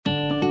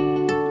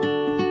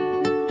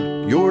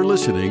You're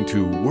listening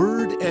to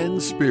Word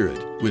and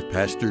Spirit with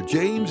Pastor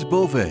James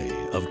Beauvais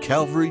of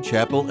Calvary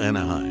Chapel,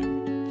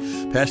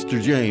 Anaheim. Pastor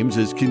James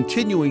is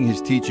continuing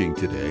his teaching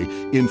today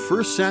in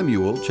 1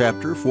 Samuel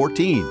chapter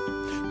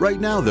 14. Right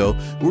now, though,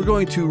 we're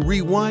going to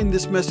rewind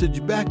this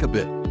message back a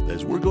bit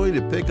as we're going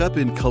to pick up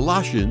in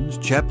Colossians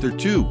chapter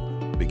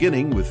 2,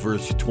 beginning with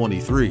verse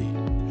 23.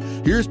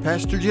 Here's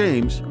Pastor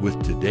James with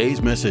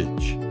today's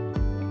message.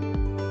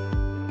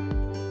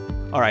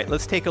 All right,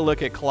 let's take a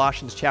look at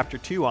Colossians chapter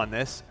 2 on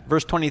this.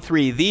 Verse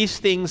 23, these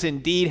things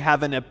indeed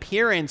have an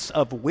appearance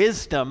of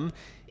wisdom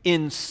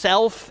in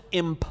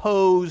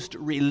self-imposed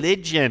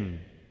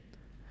religion.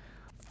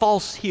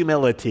 False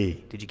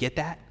humility. Did you get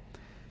that?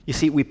 You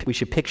see, we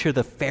should picture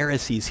the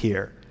Pharisees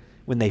here.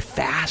 When they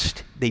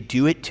fast, they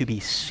do it to be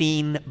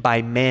seen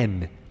by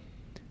men.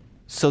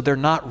 So they're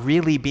not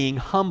really being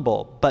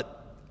humble,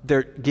 but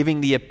they're giving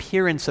the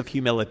appearance of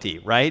humility,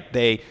 right?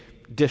 They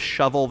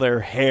dishevel their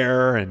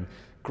hair and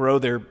grow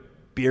their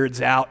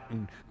beards out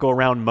and go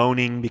around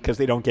moaning because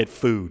they don't get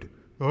food.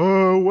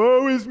 Oh,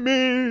 woe is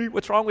me.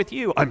 What's wrong with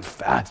you? I'm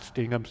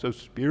fasting. I'm so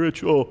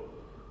spiritual.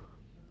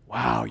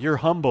 Wow, you're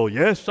humble.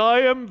 Yes,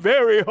 I am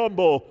very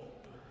humble.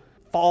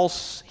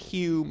 False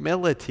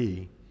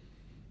humility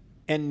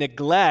and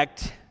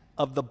neglect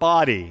of the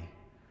body,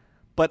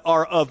 but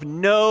are of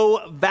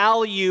no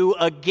value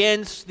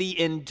against the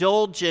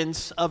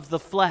indulgence of the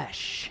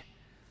flesh.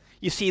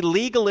 You see,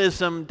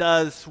 legalism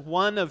does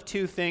one of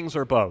two things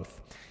or both.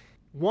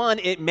 One,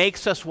 it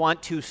makes us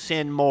want to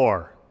sin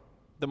more.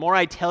 The more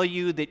I tell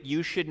you that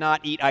you should not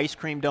eat ice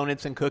cream,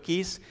 donuts, and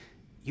cookies,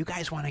 you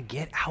guys want to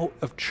get out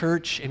of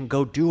church and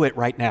go do it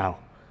right now.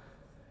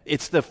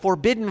 It's the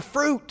forbidden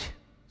fruit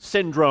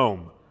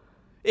syndrome.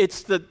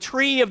 It's the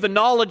tree of the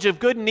knowledge of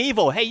good and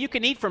evil. Hey, you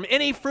can eat from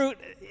any fruit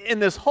in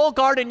this whole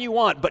garden you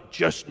want, but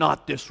just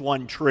not this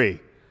one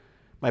tree.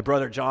 My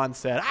brother John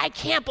said, I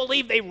can't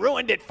believe they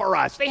ruined it for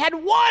us. They had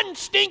one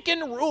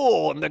stinking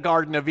rule in the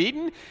Garden of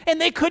Eden, and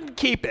they couldn't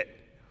keep it.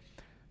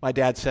 My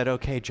dad said,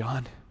 okay,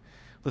 John,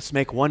 let's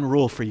make one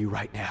rule for you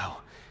right now.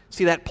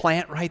 See that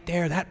plant right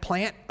there, that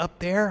plant up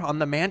there on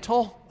the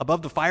mantle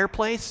above the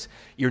fireplace?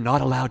 You're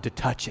not allowed to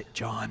touch it,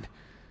 John.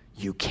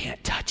 You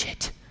can't touch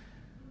it.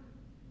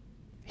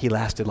 He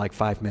lasted like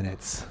 5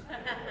 minutes.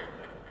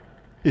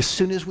 As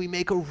soon as we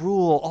make a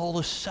rule, all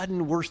of a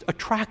sudden we're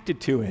attracted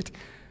to it.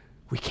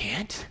 We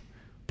can't?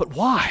 But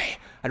why?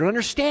 I don't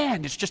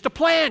understand. It's just a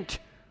plant.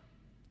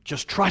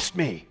 Just trust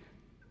me.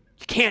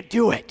 You can't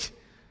do it.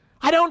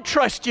 I don't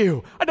trust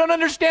you. I don't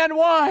understand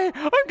why.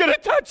 I'm going to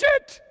touch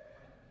it.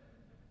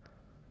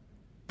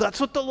 That's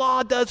what the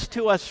law does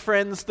to us,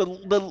 friends, the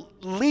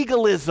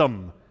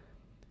legalism.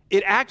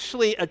 It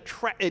actually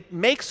it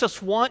makes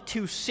us want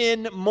to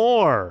sin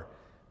more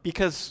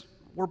because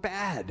we're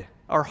bad.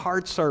 Our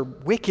hearts are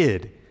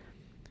wicked.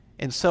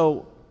 And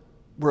so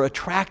we're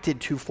attracted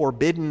to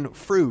forbidden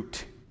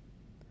fruit.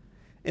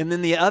 And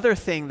then the other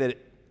thing that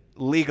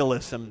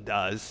legalism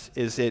does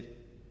is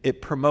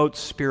it promotes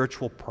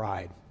spiritual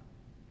pride.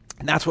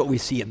 And that's what we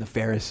see in the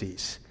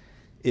Pharisees,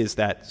 is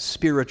that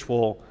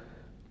spiritual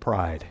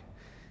pride.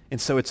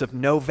 And so it's of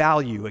no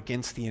value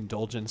against the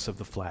indulgence of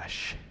the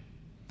flesh.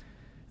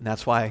 And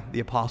that's why the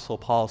Apostle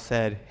Paul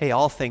said, hey,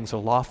 all things are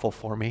lawful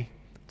for me.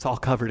 It's all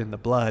covered in the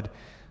blood.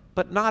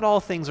 But not all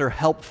things are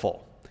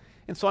helpful.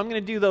 And so I'm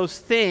going to do those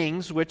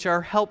things which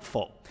are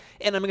helpful.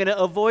 And I'm going to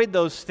avoid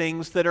those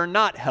things that are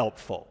not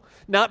helpful.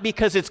 Not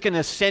because it's going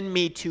to send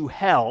me to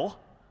hell,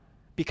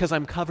 because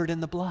I'm covered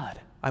in the blood.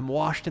 I'm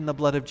washed in the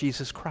blood of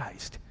Jesus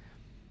Christ.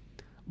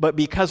 But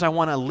because I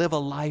want to live a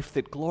life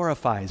that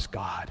glorifies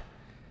God.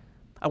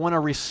 I want to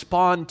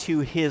respond to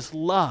His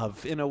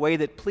love in a way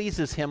that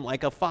pleases Him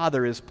like a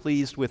father is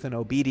pleased with an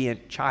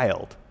obedient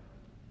child.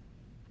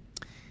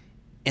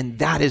 And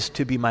that is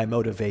to be my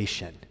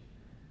motivation.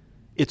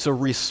 It's a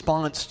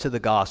response to the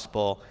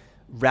gospel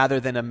rather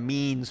than a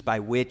means by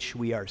which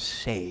we are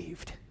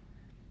saved.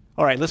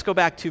 All right, let's go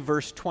back to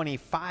verse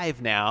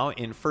 25 now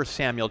in 1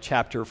 Samuel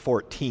chapter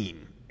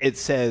 14. It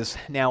says,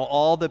 now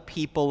all the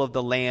people of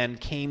the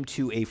land came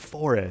to a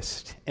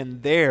forest,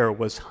 and there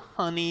was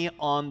honey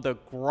on the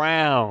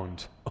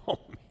ground. Oh,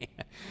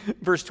 man.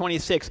 Verse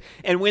 26,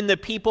 and when the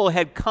people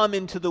had come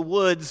into the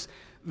woods,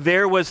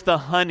 there was the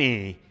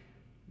honey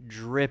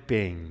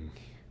dripping.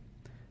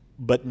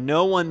 But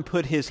no one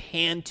put his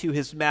hand to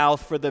his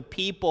mouth, for the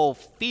people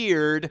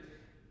feared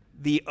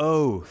the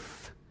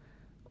oath.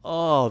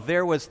 Oh,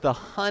 there was the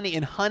honey,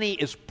 and honey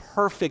is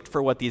perfect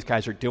for what these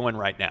guys are doing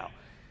right now.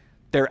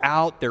 They're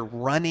out, they're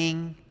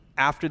running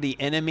after the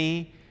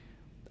enemy.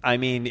 I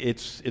mean,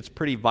 it's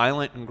pretty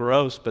violent and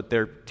gross, but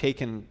they're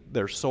taking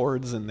their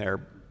swords and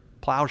their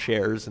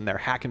plowshares and they're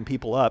hacking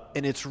people up,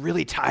 and it's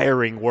really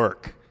tiring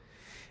work.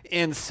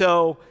 And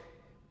so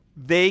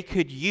they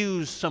could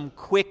use some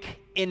quick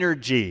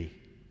energy.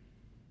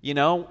 You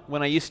know,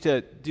 when I used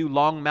to do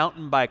long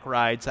mountain bike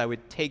rides, I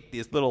would take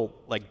this little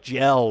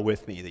gel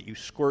with me that you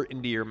squirt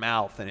into your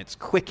mouth, and it's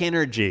quick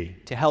energy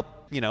to help,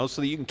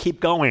 so that you can keep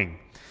going.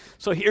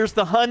 So here's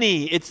the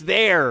honey. It's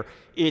there.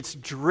 It's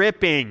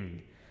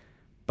dripping.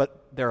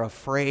 But they're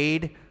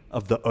afraid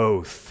of the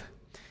oath.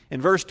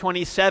 In verse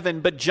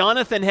 27, but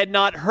Jonathan had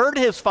not heard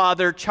his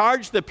father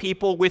charge the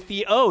people with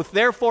the oath.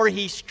 Therefore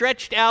he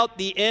stretched out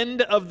the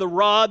end of the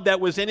rod that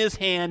was in his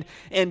hand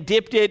and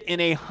dipped it in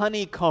a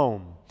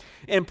honeycomb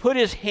and put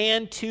his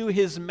hand to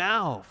his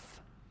mouth,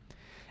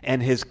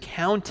 and his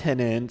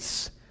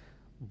countenance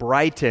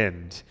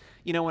brightened.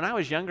 You know, when I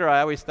was younger,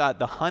 I always thought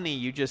the honey,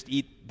 you just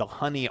eat the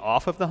honey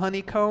off of the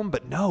honeycomb.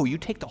 But no, you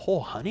take the whole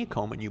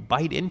honeycomb and you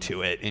bite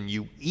into it and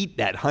you eat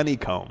that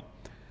honeycomb.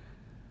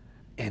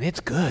 And it's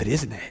good,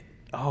 isn't it?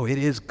 Oh, it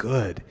is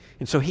good.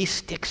 And so he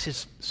sticks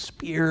his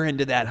spear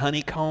into that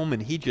honeycomb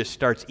and he just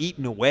starts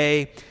eating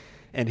away.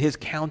 And his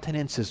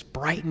countenance is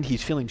brightened.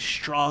 He's feeling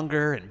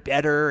stronger and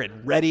better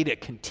and ready to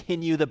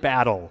continue the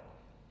battle.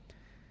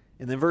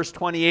 And then verse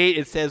 28,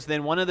 it says,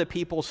 then one of the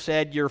people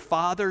said, your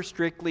father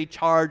strictly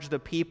charged the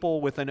people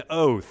with an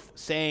oath,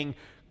 saying,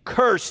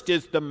 cursed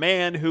is the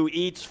man who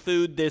eats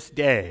food this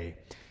day.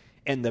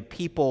 And the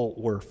people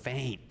were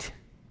faint.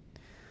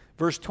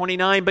 Verse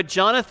 29, but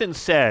Jonathan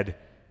said,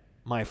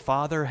 my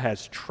father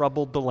has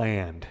troubled the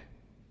land.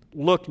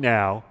 Look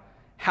now,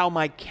 how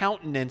my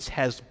countenance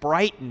has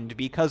brightened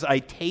because I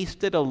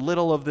tasted a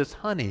little of this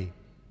honey.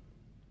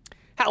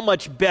 How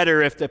much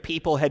better if the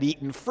people had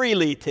eaten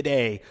freely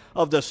today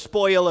of the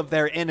spoil of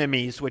their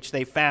enemies which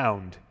they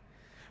found.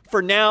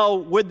 For now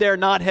would there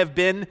not have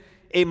been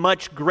a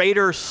much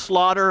greater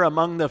slaughter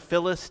among the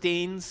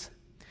Philistines?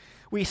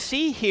 We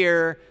see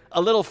here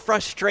a little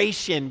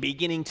frustration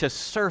beginning to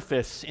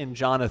surface in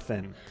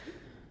Jonathan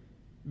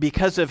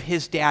because of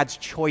his dad's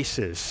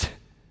choices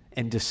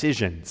and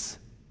decisions.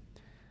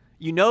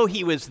 You know,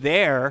 he was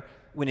there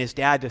when his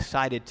dad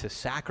decided to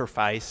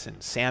sacrifice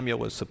and Samuel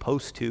was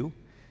supposed to.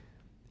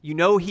 You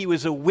know, he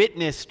was a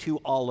witness to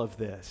all of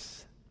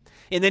this.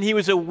 And then he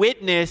was a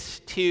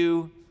witness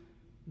to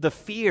the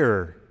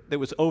fear that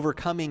was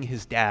overcoming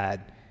his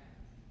dad.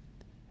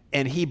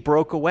 And he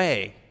broke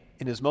away.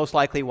 And is most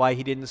likely why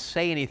he didn't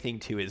say anything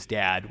to his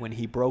dad when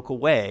he broke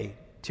away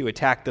to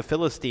attack the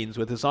Philistines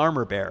with his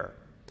armor bearer.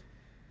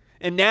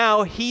 And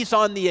now he's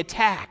on the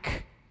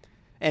attack.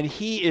 And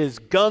he is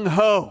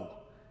gung-ho.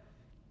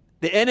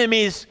 The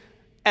enemy's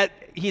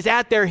he's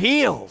at their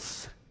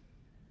heels.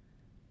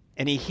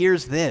 And he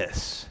hears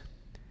this.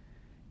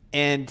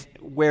 And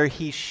where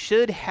he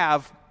should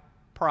have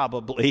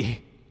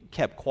probably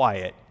kept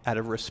quiet out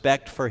of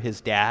respect for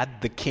his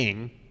dad, the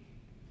king,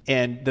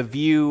 and the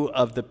view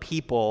of the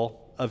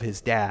people of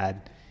his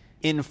dad,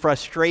 in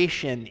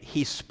frustration,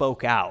 he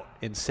spoke out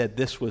and said,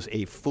 this was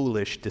a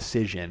foolish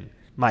decision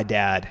my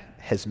dad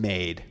has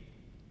made.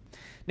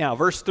 Now,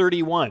 verse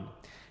 31.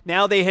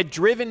 Now they had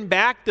driven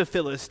back the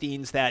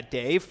Philistines that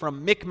day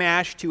from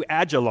Michmash to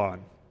Ajalon.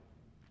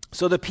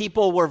 So the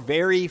people were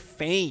very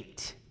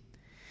faint.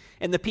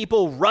 And the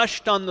people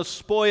rushed on the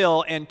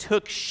spoil and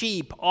took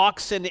sheep,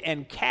 oxen,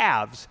 and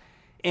calves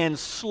and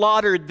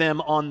slaughtered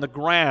them on the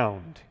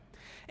ground.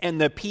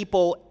 And the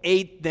people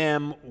ate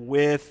them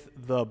with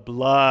the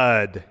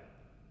blood.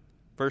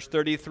 Verse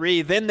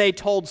 33, then they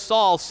told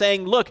Saul,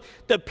 saying, look,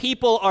 the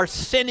people are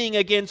sinning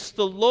against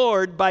the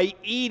Lord by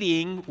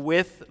eating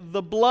with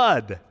the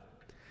blood.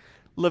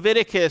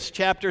 Leviticus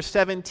chapter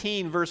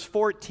 17, verse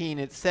 14,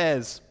 it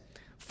says,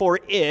 for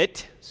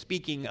it,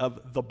 speaking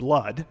of the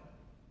blood,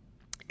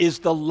 is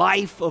the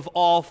life of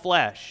all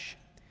flesh.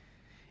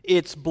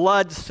 Its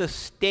blood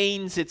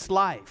sustains its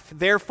life.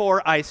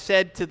 Therefore I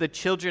said to the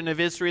children of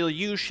Israel,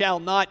 you shall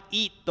not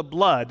eat the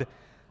blood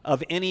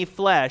of any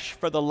flesh,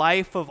 for the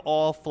life of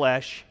all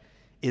flesh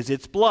is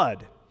its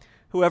blood.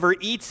 Whoever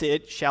eats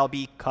it shall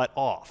be cut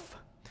off.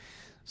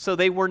 So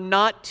they were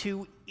not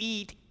to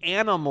eat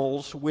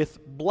animals with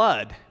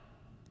blood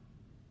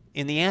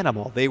in the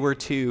animal. They were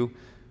to,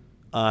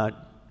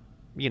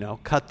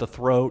 cut the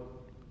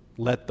throat,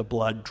 let the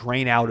blood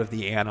drain out of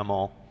the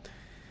animal,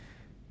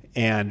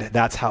 and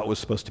that's how it was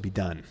supposed to be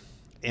done.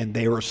 And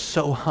they were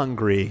so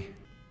hungry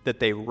that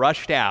they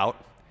rushed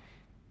out,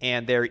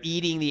 and they're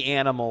eating the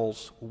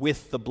animals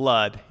with the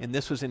blood, and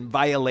this was in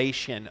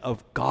violation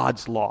of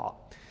God's law.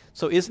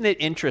 So isn't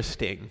it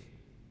interesting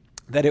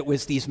that it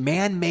was this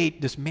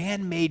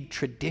man-made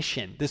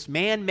tradition, this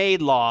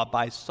man-made law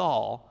by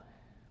Saul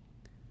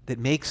that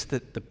makes the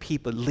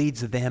people,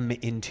 leads them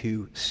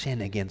into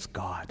sin against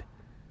God.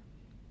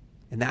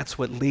 And that's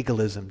what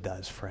legalism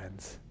does,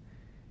 friends.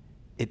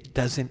 It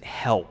doesn't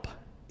help.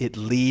 It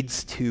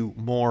leads to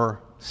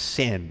more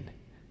sin,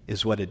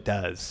 is what it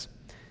does.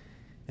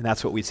 And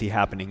that's what we see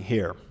happening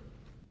here.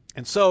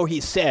 And so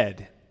he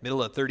said,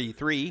 middle of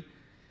 33,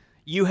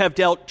 you have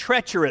dealt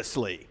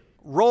treacherously.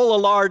 Roll a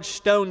large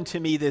stone to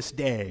me this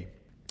day.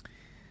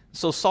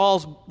 So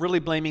Saul's really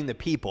blaming the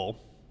people,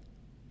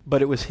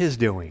 but it was his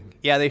doing.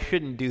 Yeah, they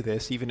shouldn't do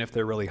this, even if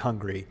they're really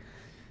hungry.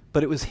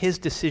 But it was his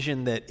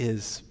decision that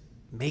is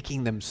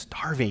making them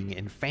starving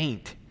and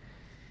faint.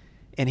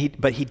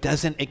 But he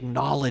doesn't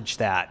acknowledge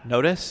that.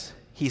 Notice?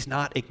 He's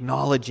not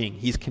acknowledging.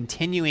 He's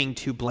continuing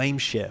to blame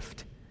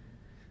shift.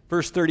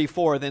 Verse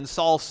 34, then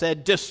Saul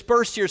said,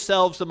 disperse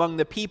yourselves among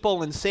the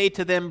people and say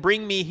to them,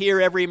 bring me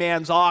here every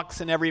man's ox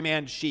and every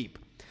man's sheep.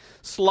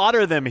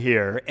 Slaughter them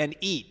here and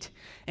eat,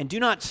 and do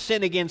not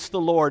sin against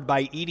the Lord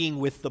by eating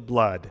with the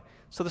blood.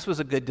 So this was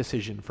a good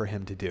decision for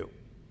him to do.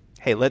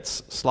 Hey,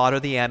 let's slaughter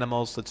the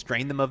animals, let's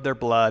drain them of their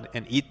blood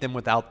and eat them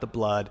without the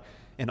blood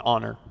and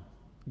honor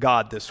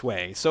God this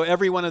way. So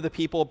every one of the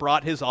people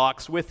brought his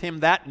ox with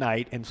him that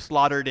night and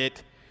slaughtered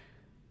it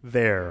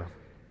there.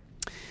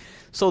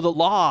 So the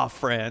law,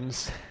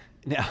 friends,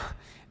 now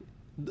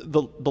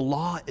the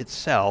law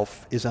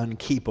itself is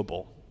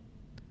unkeepable.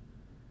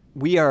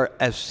 We are,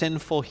 as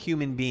sinful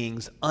human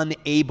beings,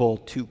 unable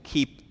to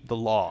keep the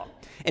law.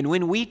 And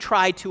when we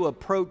try to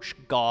approach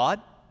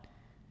God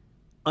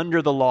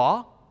under the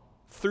law,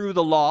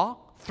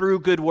 through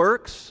good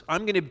works,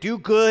 I'm going to do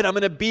good, I'm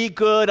going to be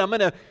good, I'm going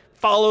to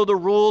follow the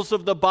rules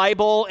of the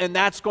Bible, and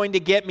that's going to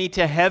get me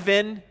to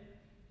heaven.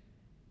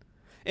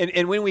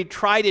 And when we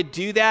try to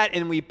do that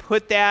and we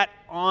put that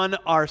on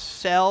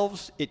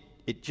ourselves,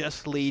 it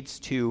just leads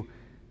to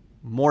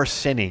more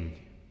sinning.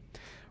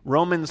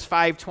 Romans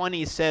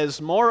 5:20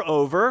 says,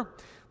 moreover,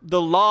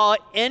 the law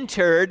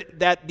entered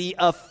that the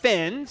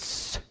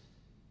offense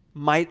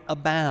might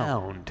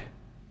abound,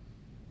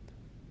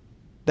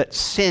 that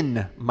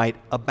sin might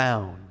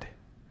abound.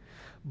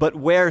 But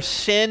where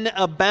sin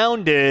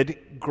abounded,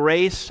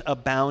 grace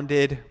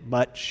abounded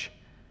much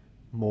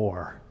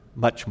more,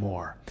 much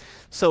more.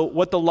 So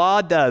what the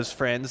law does,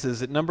 friends,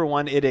 is that number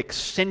one, it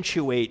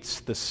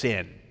accentuates the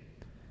sin.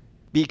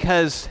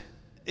 Because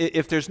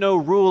if there's no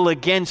rule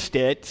against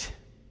it,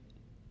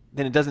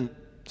 then it doesn't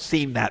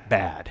seem that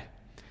bad.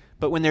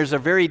 But when there's a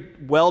very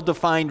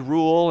well-defined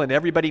rule and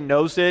everybody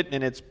knows it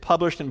and it's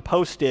published and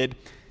posted,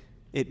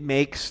 it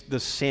makes the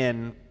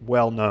sin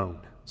well known.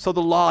 So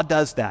the law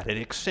does that. It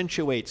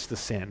accentuates the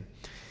sin.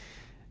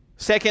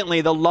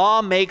 Secondly, the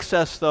law makes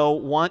us, though,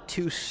 want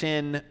to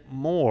sin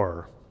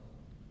more.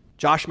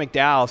 Josh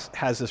McDowell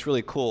has this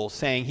really cool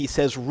saying. He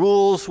says,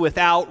 rules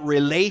without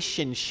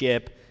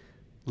relationship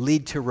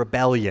lead to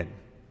rebellion.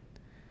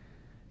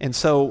 And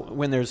so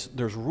when there's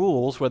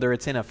rules, whether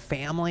it's in a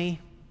family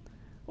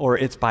or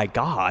it's by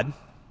God,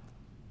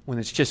 when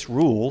it's just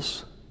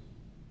rules.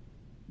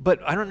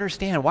 But I don't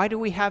understand. Why do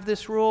we have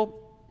this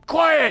rule?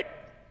 Quiet!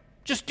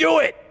 Just do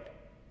it!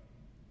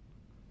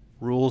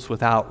 Rules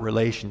without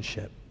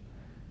relationship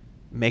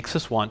makes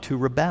us want to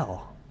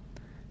rebel.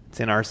 It's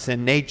in our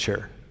sin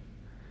nature.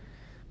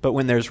 But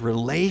when there's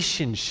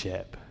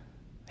relationship,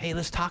 hey,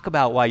 let's talk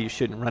about why you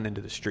shouldn't run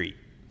into the street.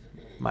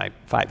 My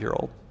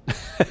 5-year-old.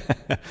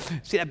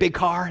 See that big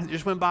car that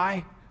just went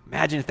by?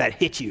 Imagine if that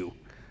hit you.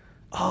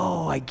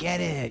 Oh, I get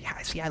it.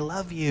 See, I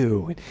love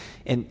you.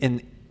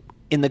 And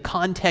in the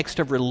context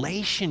of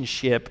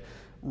relationship,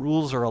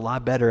 rules are a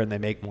lot better and they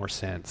make more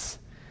sense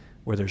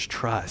where there's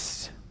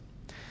trust.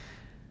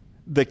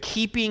 The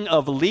keeping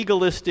of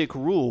legalistic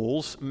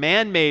rules,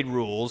 man-made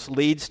rules,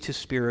 leads to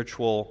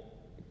spiritual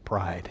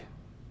pride.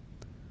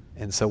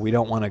 And so we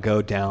don't want to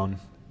go down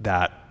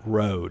that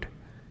road.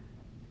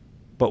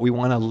 But we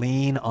want to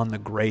lean on the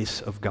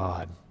grace of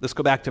God. Let's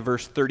go back to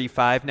verse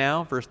 35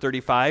 now. Verse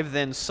 35,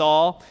 then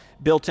Saul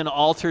built an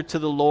altar to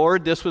the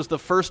Lord. This was the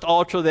first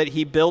altar that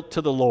he built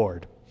to the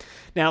Lord.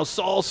 Now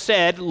Saul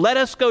said, let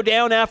us go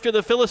down after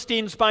the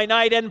Philistines by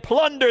night and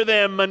plunder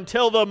them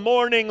until the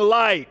morning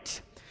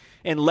light,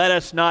 and let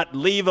us not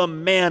leave a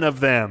man of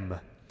them.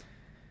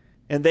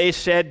 And they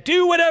said,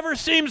 do whatever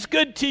seems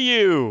good to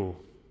you.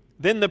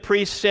 Then the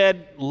priest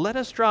said, let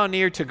us draw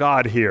near to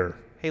God here.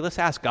 Hey, let's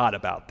ask God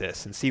about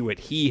this and see what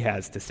he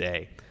has to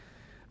say.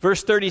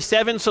 Verse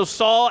 37, so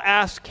Saul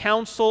asked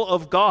counsel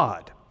of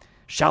God,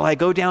 shall I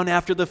go down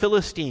after the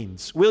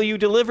Philistines? Will you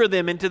deliver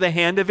them into the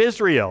hand of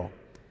Israel?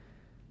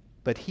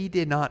 But he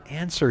did not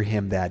answer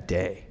him that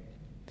day.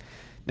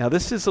 Now,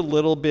 this is a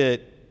little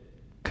bit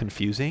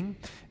confusing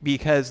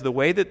because the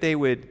way that they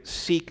would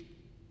seek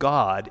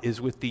God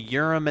is with the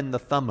Urim and the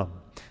Thummim.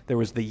 There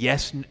was the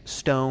yes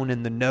stone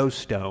and the no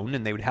stone,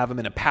 and they would have them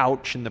in a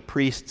pouch in the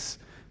priest's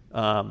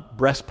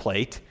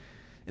breastplate,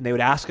 and they would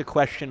ask a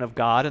question of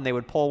God, and they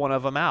would pull one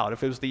of them out.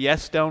 If it was the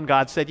yes stone,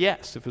 God said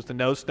yes. If it was the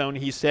no stone,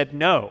 he said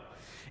no.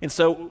 And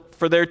so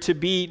for there to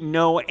be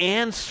no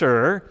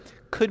answer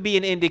could be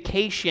an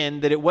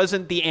indication that it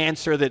wasn't the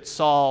answer that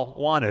Saul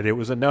wanted. It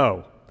was a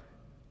no.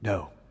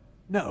 No,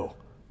 no,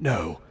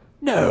 no,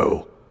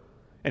 no.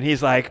 And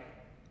he's like,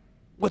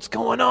 what's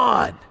going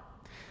on?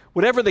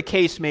 Whatever the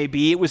case may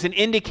be, it was an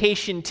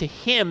indication to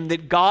him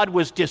that God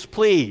was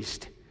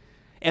displeased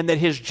and that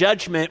his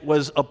judgment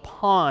was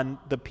upon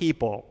the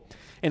people.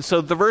 And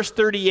so the verse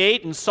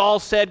 38, and Saul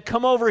said,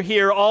 come over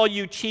here, all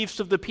you chiefs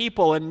of the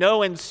people, and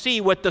know and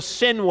see what the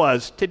sin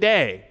was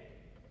today.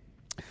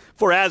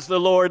 For as the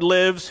Lord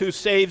lives, who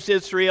saves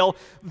Israel,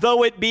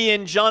 though it be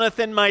in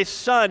Jonathan my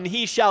son,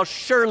 he shall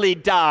surely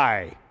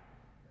die.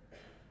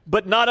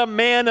 But not a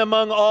man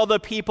among all the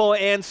people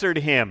answered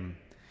him.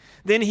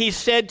 Then he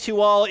said to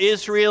all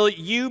Israel,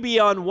 you be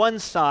on one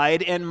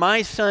side, and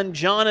my son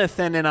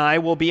Jonathan and I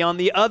will be on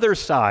the other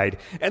side.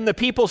 And the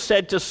people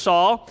said to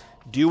Saul,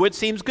 do what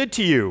seems good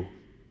to you.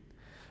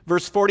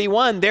 Verse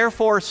 41,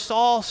 therefore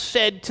Saul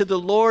said to the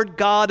Lord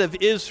God of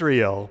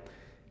Israel,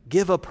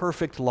 give a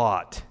perfect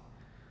lot.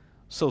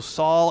 So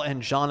Saul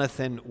and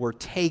Jonathan were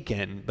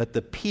taken, but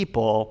the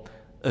people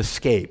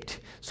escaped.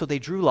 So they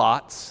drew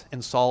lots,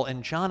 and Saul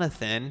and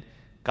Jonathan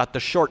got the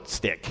short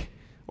stick,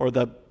 or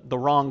the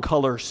wrong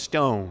color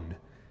stone,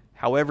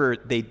 however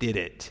they did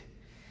it.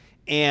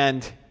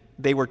 And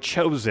they were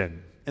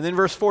chosen. And then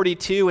verse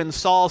 42, and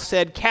Saul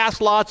said, "Cast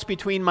lots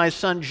between my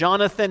son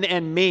Jonathan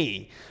and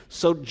me."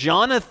 So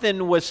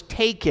Jonathan was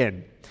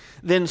taken.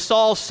 Then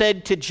Saul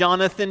said to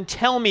Jonathan,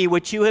 "Tell me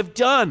what you have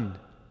done."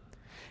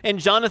 And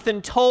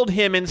Jonathan told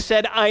him and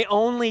said, "I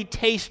only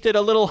tasted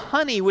a little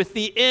honey with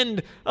the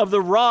end of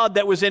the rod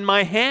that was in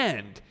my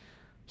hand.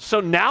 So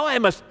now I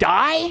must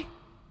die?"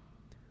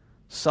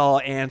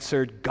 Saul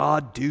answered,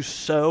 "God do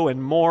so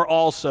and more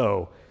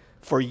also,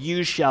 for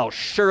you shall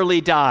surely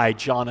die,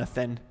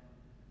 Jonathan."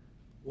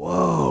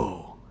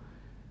 Whoa,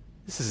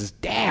 this is his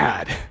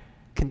dad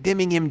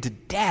condemning him to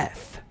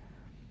death.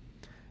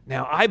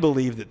 Now, I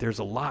believe that there's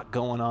a lot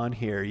going on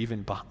here,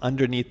 even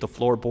underneath the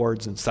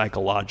floorboards and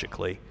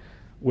psychologically,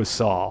 with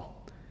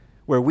Saul,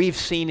 where we've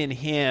seen in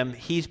him,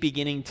 he's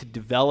beginning to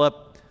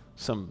develop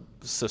some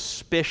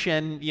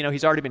suspicion.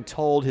 He's already been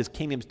told his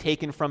kingdom's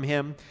taken from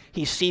him.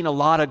 He's seen a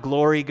lot of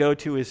glory go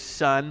to his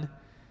son.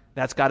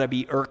 That's got to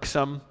be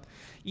irksome.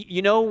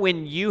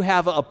 When you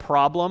have a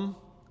problem,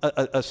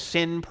 a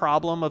sin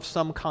problem of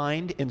some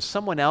kind, and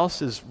someone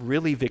else is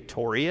really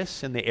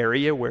victorious in the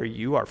area where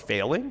you are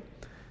failing,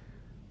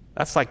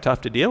 that's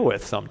tough to deal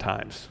with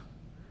sometimes.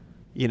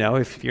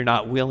 If you're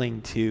not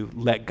willing to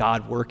let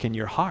God work in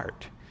your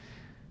heart.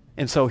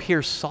 And so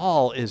here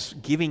Saul is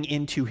giving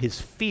into his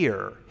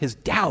fear, his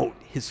doubt,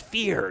 his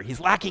fear. He's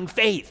lacking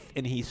faith.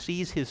 And he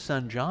sees his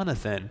son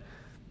Jonathan.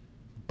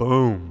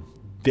 Boom,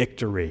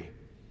 victory.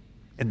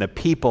 And the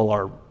people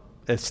are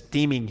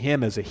esteeming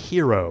him as a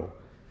hero.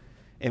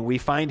 And we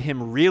find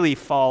him really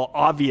fall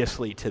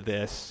obviously to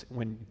this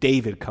when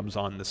David comes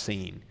on the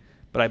scene.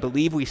 But I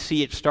believe we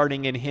see it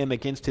starting in him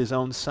against his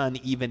own son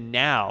even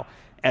now,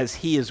 as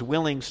he is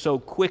willing so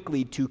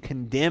quickly to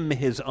condemn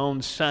his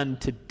own son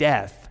to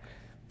death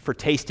for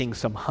tasting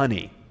some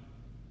honey.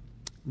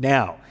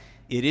 Now,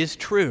 it is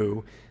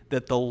true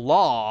that the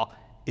law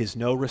is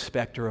no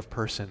respecter of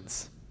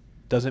persons.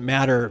 Doesn't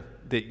matter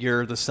that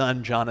you're the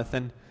son,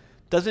 Jonathan.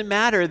 Doesn't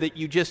matter that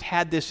you just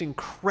had this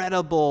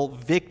incredible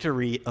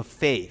victory of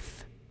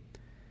faith.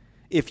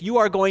 If you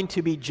are going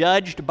to be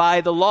judged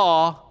by the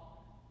law,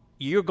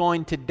 you're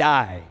going to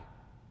die.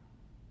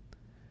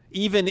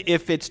 Even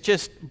if it's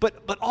just,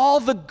 but all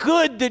the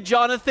good that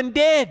Jonathan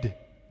did.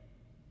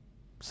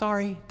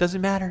 Sorry, doesn't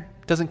matter.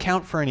 Doesn't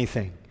count for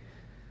anything.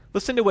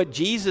 Listen to what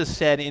Jesus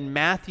said in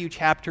Matthew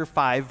chapter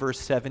 5, verse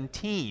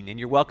 17. And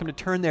you're welcome to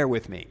turn there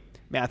with me.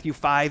 Matthew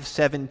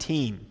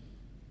 5:17.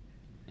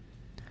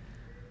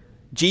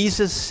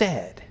 Jesus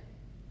said,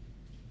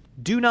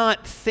 "Do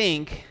not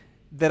think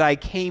that I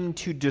came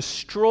to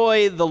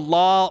destroy the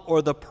law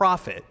or the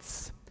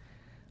prophets.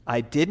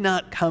 I did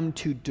not come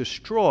to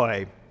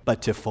destroy,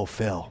 but to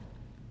fulfill."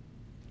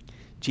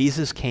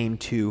 Jesus came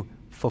to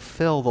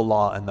fulfill the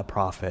law and the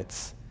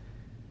prophets.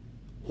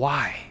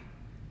 Why?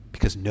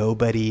 Because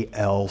nobody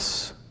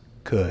else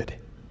could.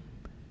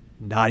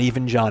 Not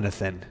even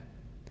Jonathan.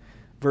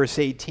 Verse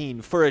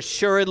 18, "For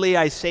assuredly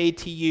I say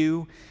to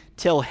you,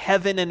 till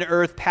heaven and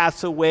earth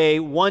pass away,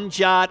 one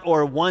jot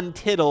or one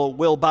tittle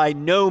will by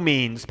no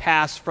means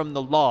pass from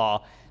the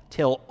law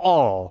till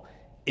all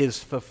is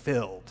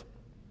fulfilled."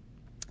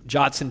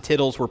 Jots and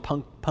tittles were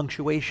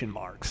punctuation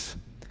marks.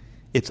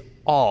 It's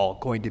all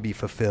going to be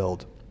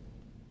fulfilled.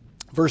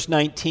 Verse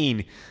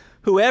 19,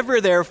 "Whoever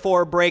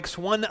therefore breaks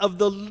one of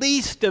the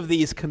least of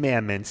these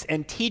commandments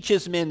and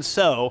teaches men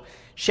so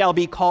shall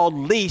be called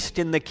least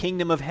in the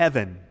kingdom of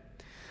heaven.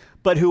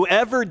 But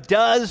whoever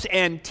does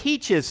and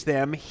teaches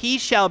them, he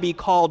shall be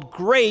called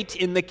great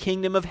in the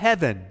kingdom of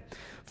heaven.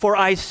 For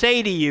I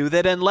say to you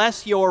that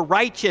unless your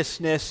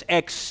righteousness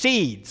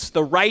exceeds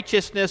the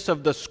righteousness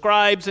of the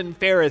scribes and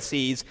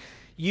Pharisees,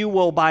 you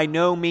will by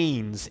no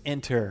means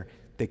enter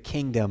the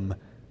kingdom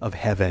of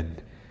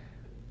heaven."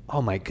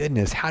 Oh my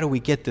goodness, how do we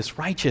get this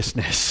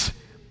righteousness?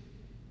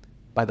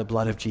 By the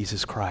blood of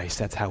Jesus Christ.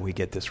 That's how we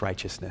get this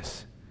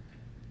righteousness.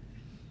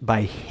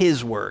 By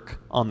his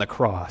work on the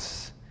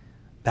cross.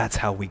 That's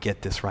how we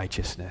get this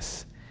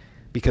righteousness.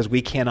 Because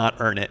we cannot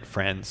earn it,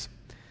 friends.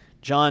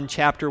 John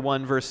chapter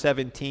 1 verse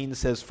 17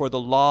 says, "For the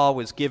law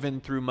was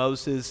given through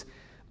Moses,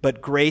 but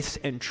grace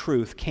and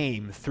truth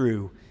came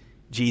through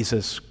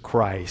Jesus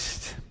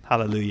Christ."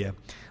 Hallelujah.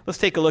 Let's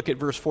take a look at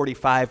verse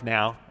 45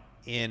 now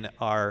in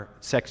our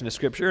section of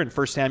Scripture in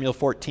 1 Samuel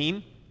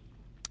 14.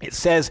 It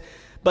says,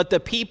 "But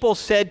the people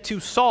said to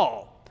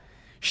Saul,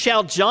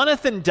 'Shall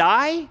Jonathan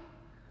die,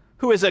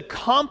 who has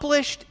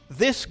accomplished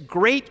this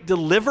great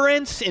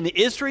deliverance in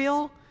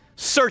Israel?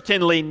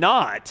 Certainly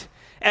not.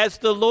 As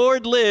the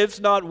Lord lives,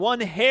 not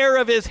one hair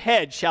of his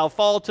head shall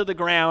fall to the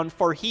ground,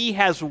 for he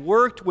has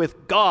worked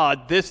with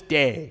God this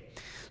day.'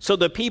 So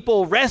the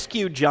people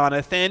rescued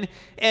Jonathan,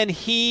 and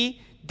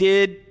he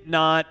did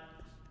not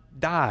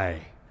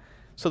die."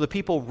 So the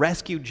people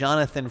rescued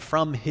Jonathan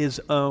from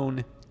his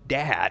own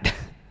dad.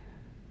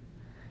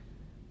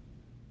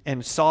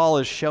 And Saul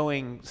is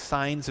showing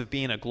signs of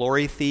being a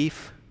glory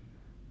thief,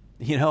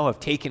 of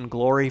taking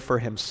glory for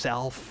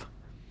himself.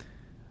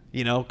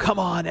 Come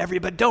on,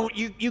 everybody,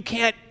 you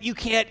can't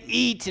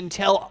eat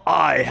until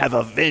I have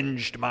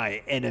avenged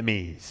my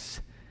enemies.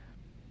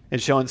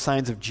 And showing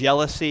signs of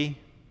jealousy.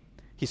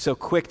 He's so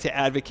quick to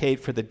advocate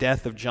for the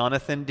death of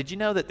Jonathan. Did you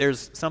know that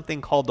there's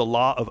something called the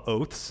law of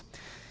oaths?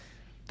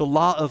 The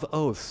law of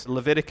oaths,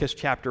 Leviticus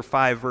chapter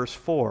 5, verse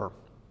 4.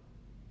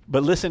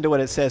 But listen to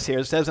what it says here.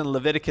 It says in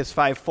Leviticus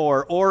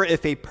 5:4, or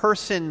if a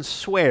person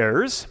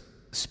swears,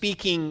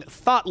 speaking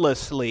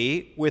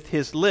thoughtlessly with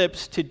his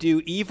lips to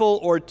do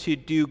evil or to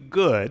do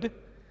good,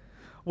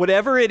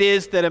 whatever it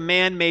is that a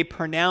man may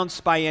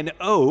pronounce by an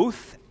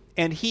oath,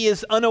 and he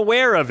is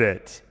unaware of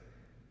it,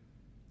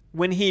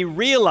 when he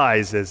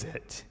realizes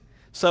it.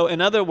 So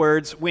in other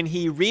words, when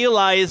he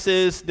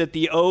realizes that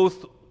the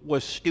oath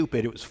was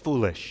stupid, it was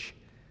foolish.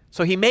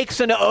 So he makes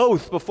an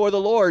oath before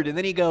the Lord, and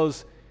then he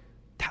goes,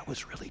 that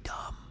was really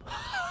dumb.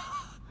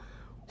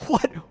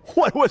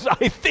 What was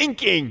I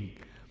thinking?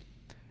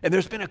 And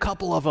there's been a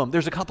couple of them.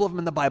 There's a couple of them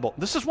in the Bible.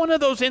 This is one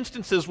of those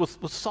instances with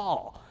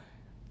Saul.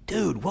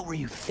 Dude, what were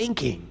you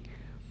thinking?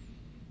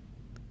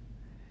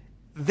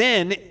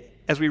 Then,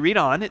 as we read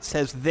on, it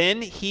says,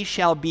 then he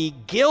shall be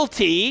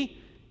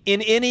guilty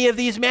in any of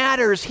these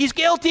matters. He's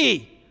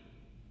guilty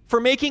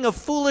for making a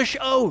foolish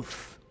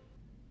oath.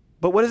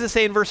 But what does it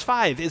say in verse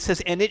 5? It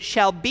says, and it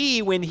shall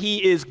be when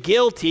he is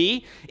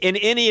guilty in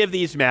any of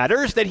these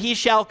matters that he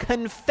shall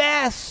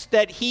confess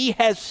that he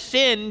has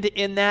sinned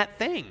in that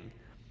thing.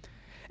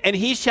 And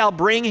he shall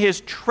bring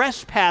his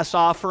trespass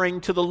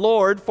offering to the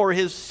Lord for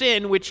his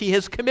sin which he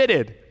has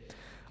committed,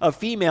 a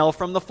female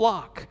from the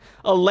flock,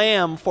 a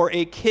lamb for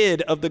a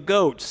kid of the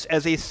goats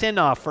as a sin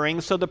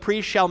offering, so the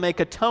priest shall make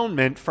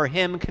atonement for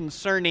him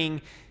concerning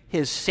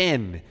his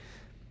sin.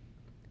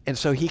 And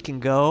so he can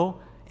go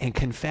and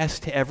confess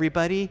to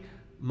everybody,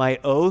 my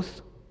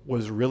oath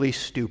was really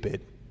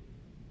stupid,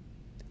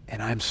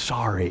 and I'm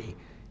sorry,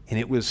 and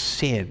it was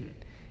sin,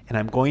 and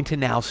I'm going to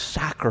now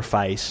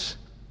sacrifice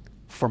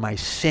for my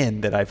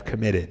sin that I've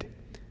committed.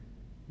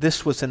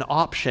 This was an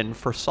option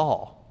for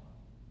Saul.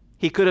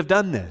 He could have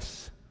done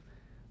this,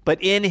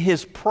 but in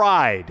his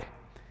pride,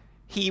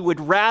 he would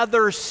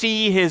rather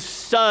see his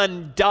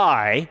son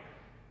die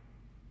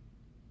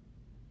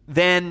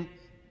than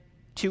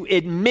to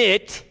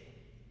admit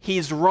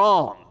he's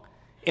wrong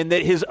and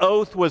that his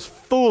oath was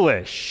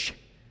foolish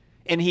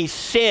and he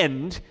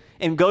sinned,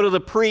 and go to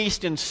the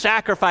priest and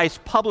sacrifice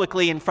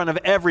publicly in front of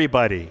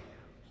everybody.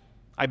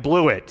 I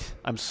blew it.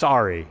 I'm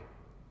sorry.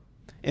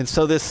 And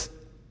so this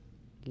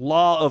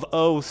law of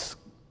oaths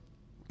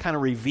kind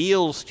of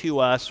reveals to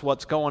us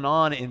what's going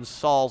on in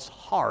Saul's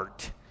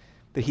heart,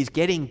 that he's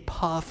getting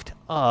puffed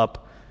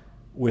up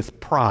with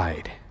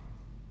pride.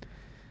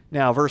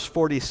 Now, verse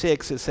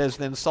 46, it says,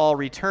 then Saul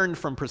returned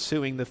from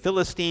pursuing the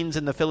Philistines,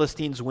 and the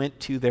Philistines went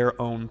to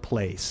their own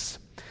place.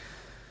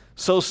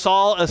 So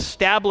Saul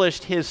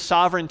established his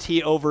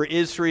sovereignty over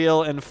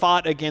Israel and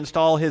fought against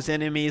all his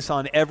enemies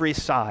on every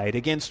side,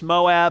 against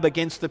Moab,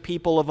 against the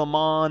people of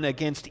Ammon,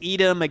 against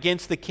Edom,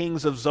 against the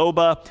kings of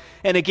Zobah,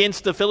 and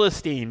against the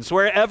Philistines.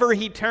 Wherever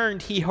he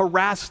turned, he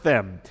harassed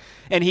them.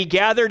 And he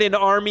gathered an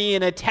army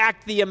and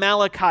attacked the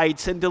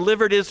Amalekites and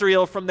delivered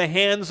Israel from the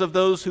hands of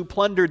those who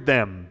plundered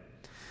them.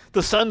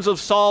 The sons of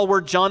Saul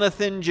were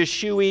Jonathan,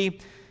 Jeshui,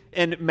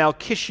 and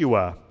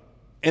Malchishua.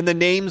 And the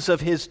names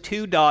of his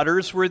two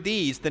daughters were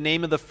these: the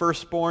name of the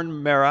firstborn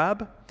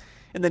Merab,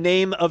 and the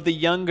name of the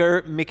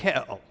younger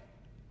Michal.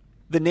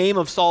 The name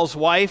of Saul's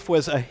wife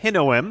was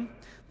Ahinoam,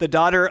 the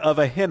daughter of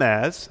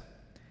Ahimaaz.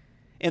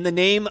 And the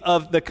name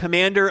of the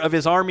commander of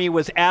his army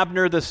was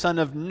Abner, the son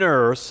of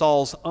Ner,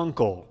 Saul's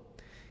uncle.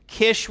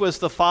 Kish was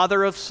the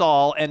father of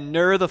Saul, and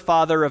Ner, the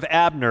father of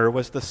Abner,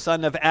 was the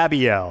son of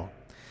Abiel.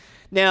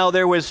 Now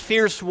there was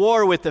fierce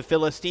war with the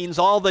Philistines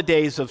all the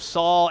days of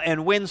Saul,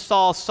 and when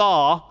Saul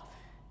saw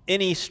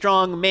any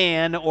strong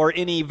man or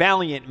any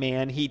valiant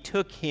man, he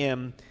took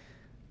him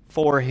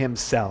for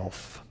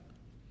himself.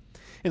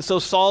 And so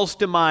Saul's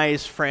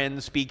demise,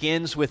 friends,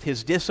 begins with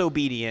his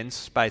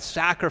disobedience by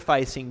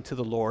sacrificing to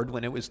the Lord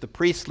when it was the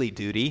priestly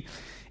duty,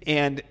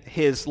 and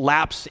his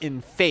lapse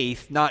in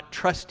faith, not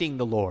trusting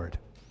the Lord.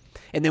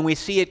 And then we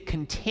see it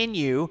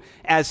continue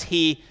as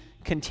he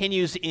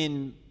continues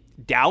in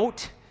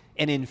doubt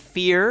and in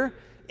fear,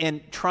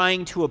 and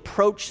trying to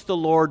approach the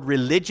Lord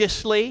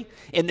religiously,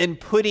 and then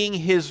putting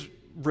his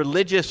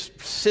religious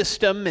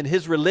system and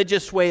his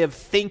religious way of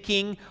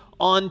thinking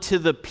onto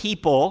the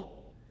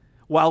people,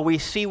 while we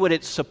see what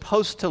it's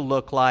supposed to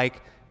look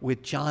like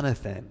with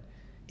Jonathan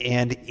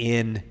and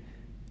in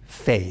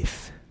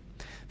faith.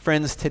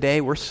 Friends,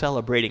 today we're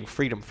celebrating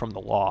freedom from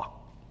the law.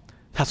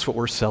 That's what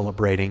we're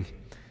celebrating.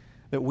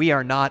 That we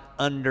are not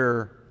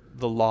under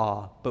the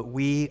law, but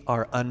we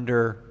are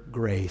under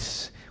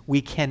grace.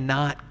 We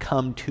cannot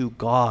come to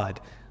God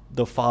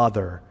the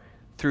Father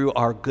through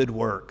our good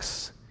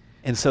works.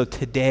 And so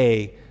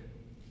today,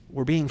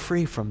 we're being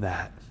free from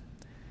that.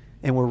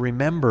 And we're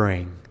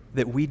remembering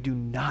that we do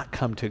not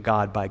come to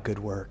God by good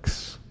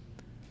works,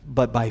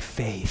 but by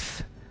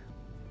faith,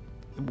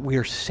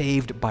 we're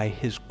saved by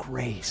his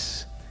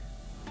grace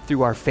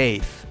through our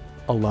faith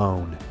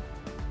alone.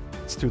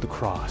 It's through the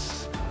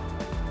cross.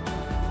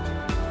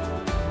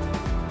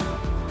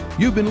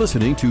 You've been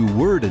listening to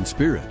Word and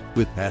Spirit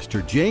with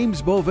Pastor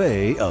James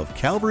Beauvais of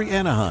Calvary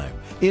Anaheim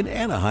in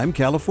Anaheim,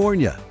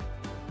 California.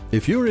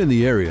 If you're in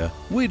the area,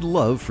 we'd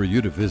love for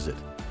you to visit.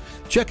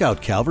 Check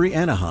out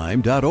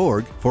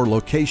calvaryanaheim.org for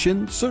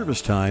location,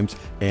 service times,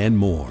 and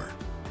more.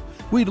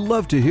 We'd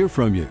love to hear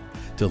from you.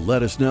 To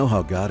let us know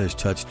how God has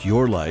touched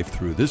your life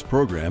through this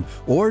program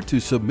or to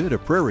submit a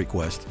prayer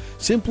request,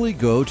 simply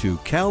go to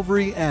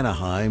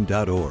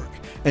calvaryanaheim.org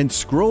and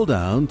scroll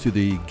down to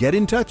the Get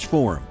in Touch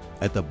form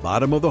at the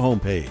bottom of the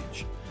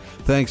homepage.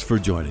 Thanks for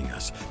joining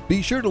us.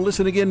 Be sure to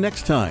listen again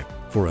next time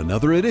for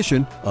another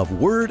edition of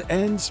Word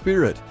and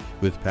Spirit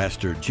with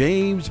Pastor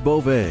James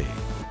Beauvais.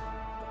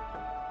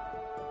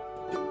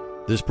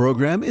 This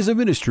program is a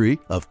ministry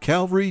of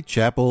Calvary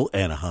Chapel,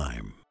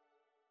 Anaheim.